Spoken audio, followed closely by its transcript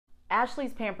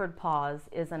Ashley's Pampered Paws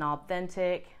is an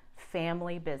authentic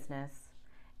family business,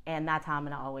 and that's how I'm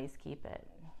going to always keep it,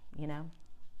 you know?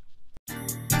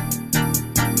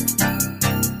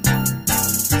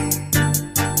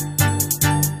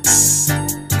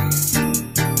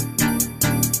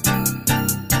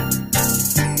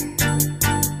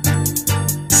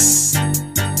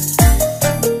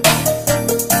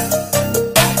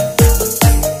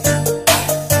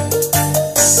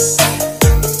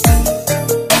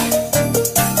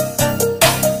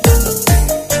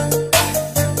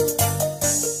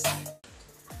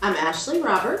 I'm Ashley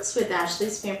Roberts with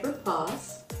Ashley's Pampered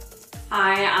Paws.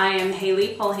 Hi, I am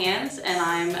Haley Polhans, and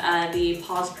I'm the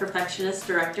Paws Perfectionist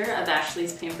Director of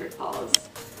Ashley's Pampered Paws.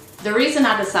 The reason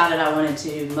I decided I wanted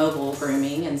to do mobile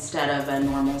grooming instead of a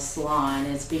normal salon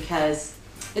is because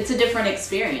it's a different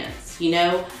experience. You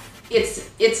know,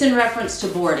 it's in reference to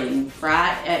boarding,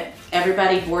 right?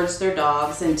 Everybody boards their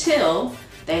dogs until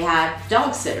they have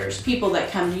dog sitters, people that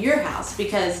come to your house,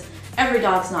 because every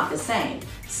dog's not the same.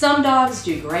 Some dogs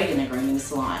do great in a grooming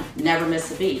salon, never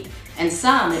miss a beat. And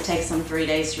some, it takes them 3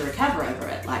 days to recover over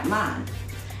it, like mine.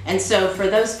 And so for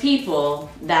those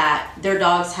people that their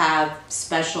dogs have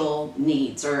special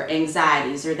needs or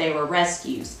anxieties or they were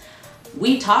rescues,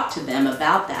 we talk to them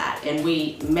about that, and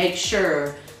we make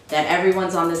sure that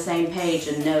everyone's on the same page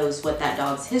and knows what that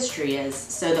dog's history is,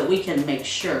 so that we can make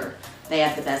sure they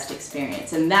have the best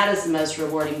experience. And that is the most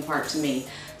rewarding part to me.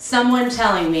 Someone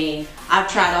telling me,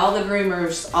 I've tried all the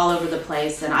groomers all over the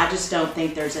place and I just don't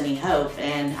think there's any hope,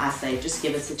 and I say, just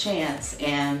give us a chance,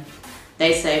 and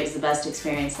they say it was the best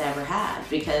experience they ever had,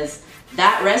 because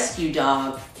that rescue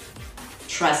dog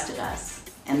trusted us,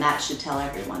 and that should tell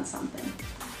everyone something.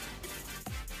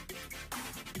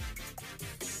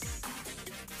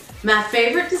 My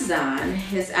favorite design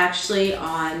is actually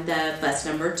on the bus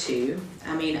number 2.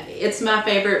 I mean, it's my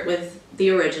favorite with the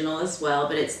original as well,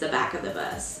 but it's the back of the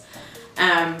bus,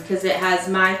 because it has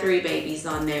my 3 babies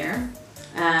on there,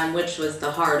 which was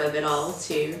the heart of it all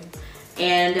too.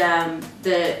 And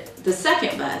the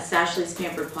second bus, Ashley's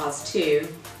Pampered Paws 2,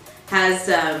 has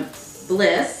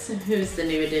Bliss, who's the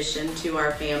new addition to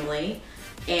our family,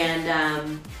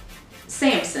 and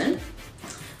Samson,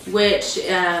 which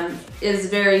is a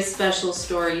very special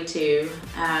story too.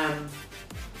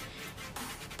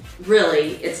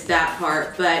 Really, it's that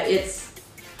part, but it's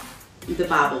the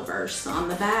Bible verse on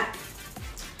the back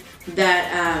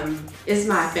that is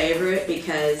my favorite,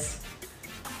 because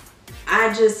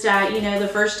I just, you know, the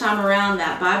first time around,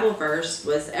 that Bible verse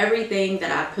was everything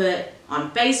that I put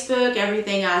on Facebook,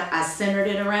 everything I centered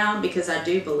it around, because I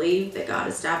do believe that God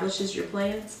establishes your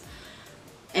plans.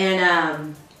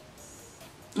 And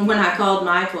when I called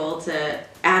Michael to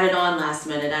add it on last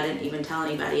minute, I didn't even tell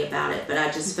anybody about it, but I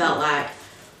just felt like,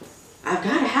 I've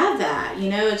got to have that, you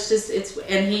know,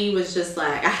 and he was just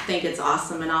like, I think it's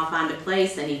awesome and I'll find a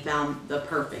place, and he found the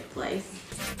perfect place.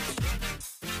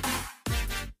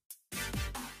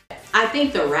 I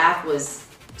think the wrap was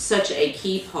such a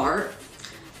key part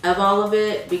of all of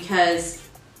it, because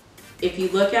if you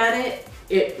look at it,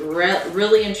 it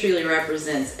really and truly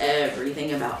represents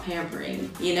everything about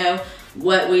pampering, you know,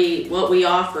 what we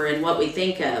offer and what we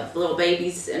think of. Little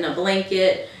babies in a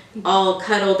blanket, all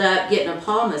cuddled up, getting a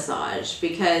paw massage,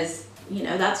 because, you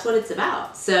know, that's what it's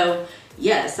about. So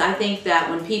yes, I think that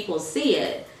when people see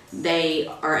it, they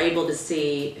are able to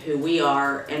see who we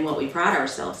are and what we pride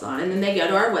ourselves on, and then they go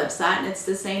to our website and it's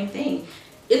the same thing.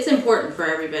 It's important for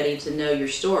everybody to know your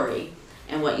story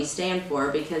and what you stand for,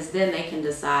 because then they can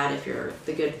decide if they're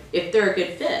a good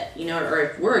fit, you know, or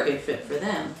if we're a good fit for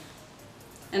them.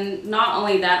 And not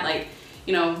only that, like,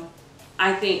 you know,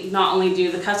 I think not only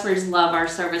do the customers love our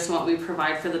service and what we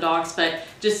provide for the dogs, but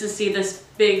just to see this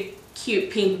big, cute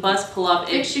pink bus pull up,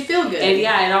 it makes you feel good. And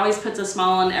yeah, it always puts a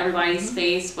smile on everybody's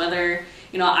face, whether,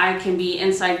 you know, I can be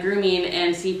inside grooming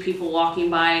and see people walking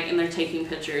by and they're taking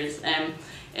pictures, and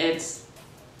it's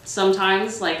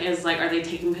sometimes like, are they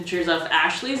taking pictures of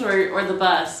Ashley's or the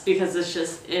bus, because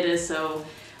it is so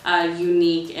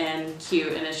unique and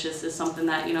cute, and it's something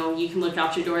that, you know, you can look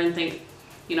out your door and think,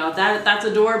 you know, that's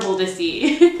adorable to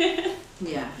see.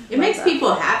 Yeah, it makes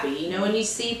people happy, you know, when you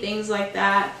see things like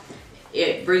that,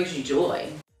 it brings you joy.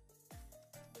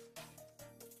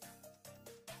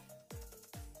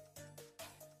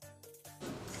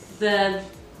 The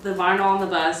vinyl on the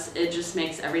bus, it just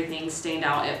makes everything stand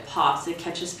out. It pops, it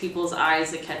catches people's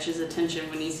eyes, it catches attention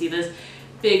when you see this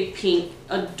big pink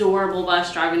adorable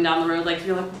bus driving down the road. Like,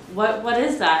 you're like, what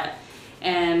is that?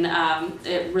 And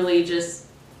it really just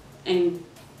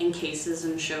encases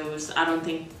and shows. I don't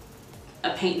think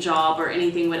a paint job or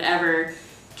anything would ever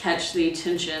catch the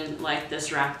attention like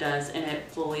this wrap does, and it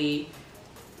fully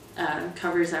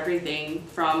covers everything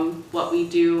from what we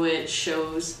do. It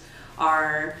shows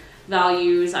our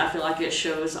values. I feel like it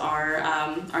shows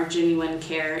our genuine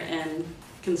care and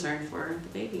concern for the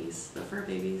babies, the fur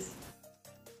babies.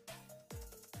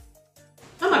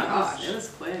 Oh my gosh. It was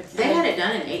quick. They had it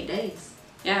done in 8 days.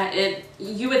 Yeah,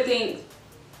 you would think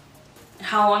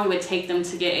how long it would take them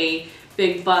to get a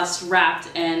big bust wrapped,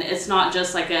 and it's not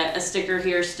just like a sticker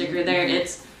here, sticker there.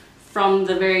 It's from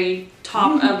the very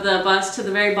top of the bust to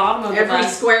the very bottom of the bust. Every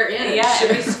square inch. Yeah,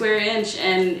 every square inch,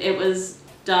 and it was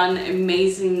done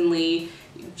amazingly.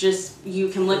 Just, you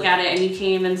can look at it and you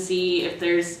can't even see if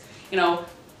there's, you know,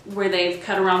 where they've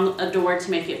cut around a door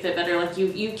to make it fit better. Like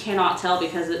you cannot tell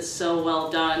because it's so well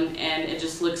done, and it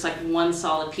just looks like one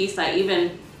solid piece that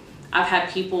even I've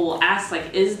had people ask,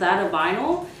 like, is that a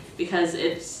vinyl? Because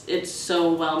it's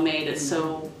so well made. It's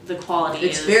so, the quality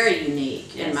it's very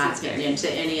unique in my opinion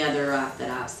to any other rock that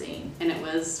I've seen. And it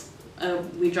was,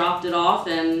 we dropped it off,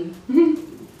 and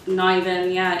not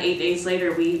even 8 days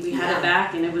later we had it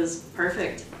back, and it was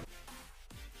perfect.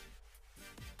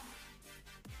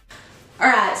 All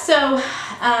right, so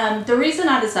the reason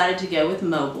I decided to go with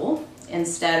mobile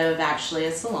instead of actually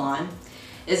a salon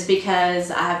is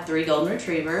because I have 3 golden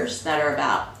retrievers that are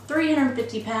about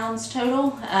 350 pounds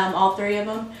total, all 3 of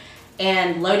them,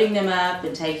 and loading them up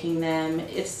and taking them,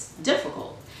 it's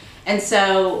difficult. And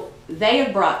so they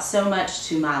have brought so much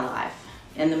to my life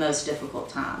in the most difficult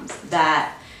times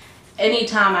that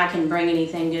anytime I can bring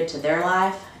anything good to their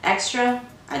life extra,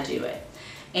 I do it.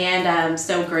 And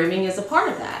so grooming is a part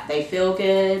of that. They feel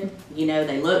good, you know,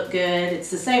 they look good.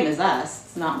 It's the same as us.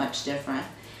 It's not much different.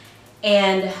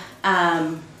 And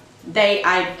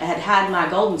I had my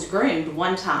Goldens groomed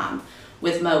one time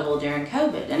with mobile during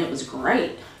COVID, and it was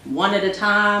great. One at a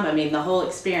time, I mean, the whole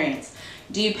experience.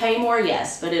 Do you pay more?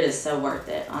 Yes, but it is so worth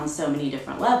it on so many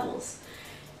different levels.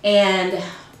 And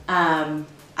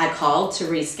I called to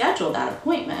reschedule that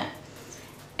appointment,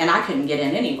 and I couldn't get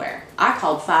in anywhere. I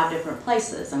called 5 different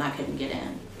places and I couldn't get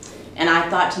in. And I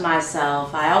thought to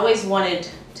myself, I always wanted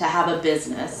to have a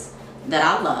business that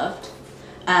I loved,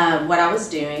 what I was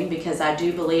doing, because I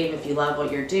do believe if you love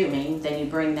what you're doing, then you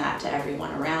bring that to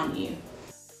everyone around you.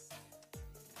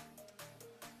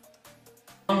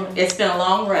 It's been a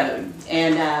long road,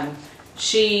 and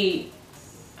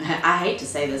I hate to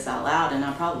say this out loud, and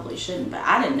I probably shouldn't, but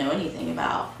I didn't know anything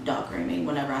about dog grooming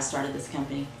whenever I started this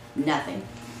company. Nothing.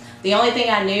 The only thing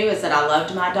I knew is that I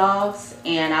loved my dogs,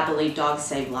 and I believe dogs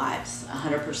save lives,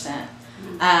 100%.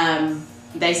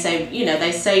 They save, you know,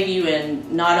 they save you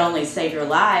and not only save your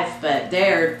life, but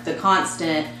they're the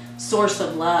constant source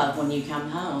of love when you come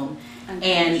home.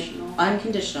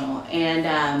 Unconditional.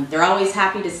 And they're always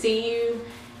happy to see you,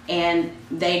 and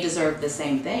they deserve the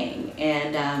same thing.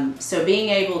 And so being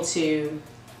able to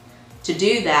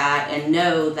do that and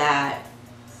know that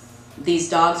these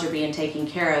dogs are being taken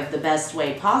care of the best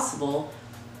way possible,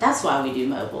 that's why we do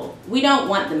mobile. We don't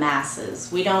want the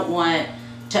masses. We don't want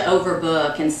to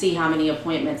overbook and see how many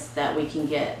appointments that we can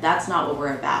get. That's not what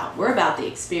we're about. We're about the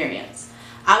experience.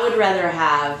 I would rather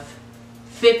have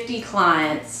 50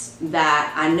 clients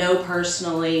that I know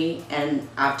personally and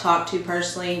I've talked to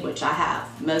personally, which I have.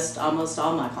 Almost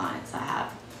all my clients I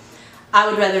have. I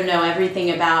would rather know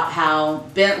everything about how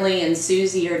Bentley and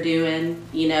Susie are doing,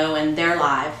 you know, in their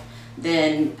life,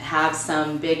 than have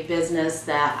some big business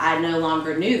that I no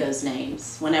longer knew those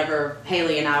names. Whenever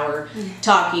Haley and I were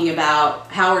talking about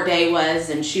how her day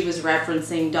was, and she was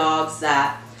referencing dogs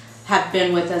that have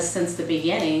been with us since the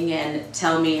beginning and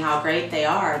tell me how great they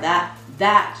are, that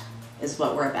is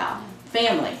what we're about.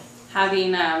 Family.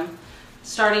 Having,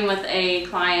 starting with a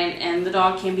client, and the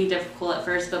dog can be difficult at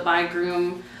first, but by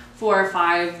groom 4 or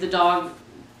 5,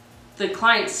 the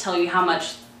clients tell you how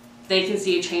much they can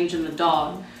see a change in the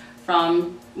dog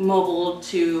from mobile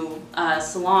to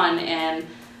salon, and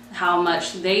how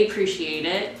much they appreciate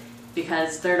it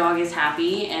because their dog is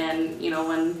happy, and you know,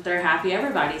 when they're happy,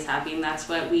 everybody's happy, and that's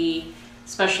what we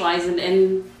specialize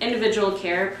in individual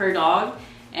care per dog,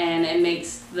 and it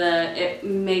makes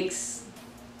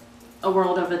a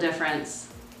world of a difference.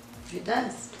 It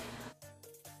does.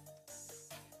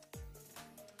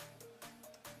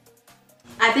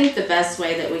 I think the best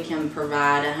way that we can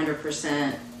provide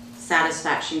 100%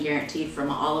 satisfaction guaranteed from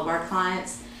all of our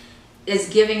clients is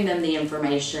giving them the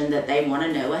information that they want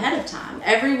to know ahead of time.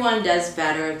 Everyone does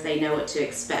better if they know what to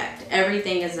expect.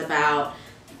 Everything is about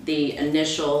the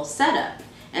initial setup.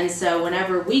 And so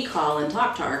whenever we call and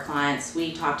talk to our clients,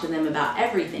 we talk to them about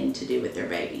everything to do with their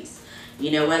babies.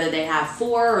 You know, whether they have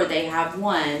 4 or they have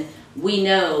 1, we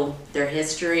know their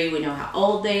history, we know how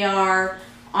old they are,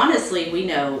 honestly, we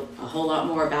know a whole lot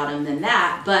more about them than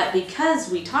that, but because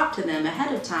we talk to them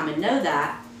ahead of time and know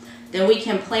that, then we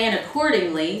can plan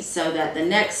accordingly so that the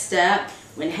next step,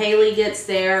 when Haley gets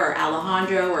there or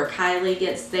Alejandro or Kylie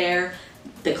gets there,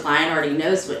 the client already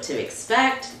knows what to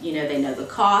expect. You know, they know the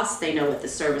cost, they know what the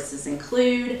services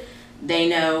include, they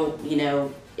know, you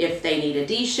know, if they need a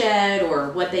D-shed or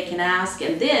what they can ask,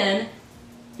 and then,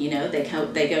 you know, they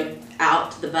go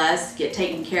out to the bus, get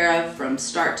taken care of from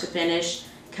start to finish,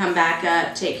 come back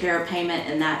up, take care of payment,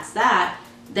 and that's that.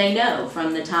 They know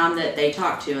from the time that they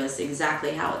talk to us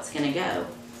exactly how it's going to go.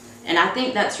 And I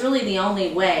think that's really the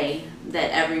only way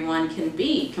that everyone can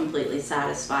be completely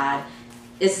satisfied,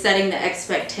 is setting the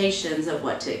expectations of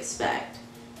what to expect.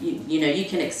 You know, you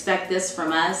can expect this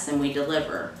from us and we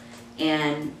deliver.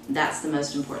 And that's the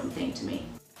most important thing to me.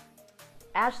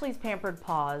 Ashley's Pampered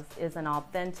Paws is an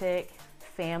authentic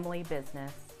family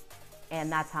business,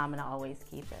 and that's how I'm going to always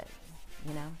keep it,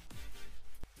 you know?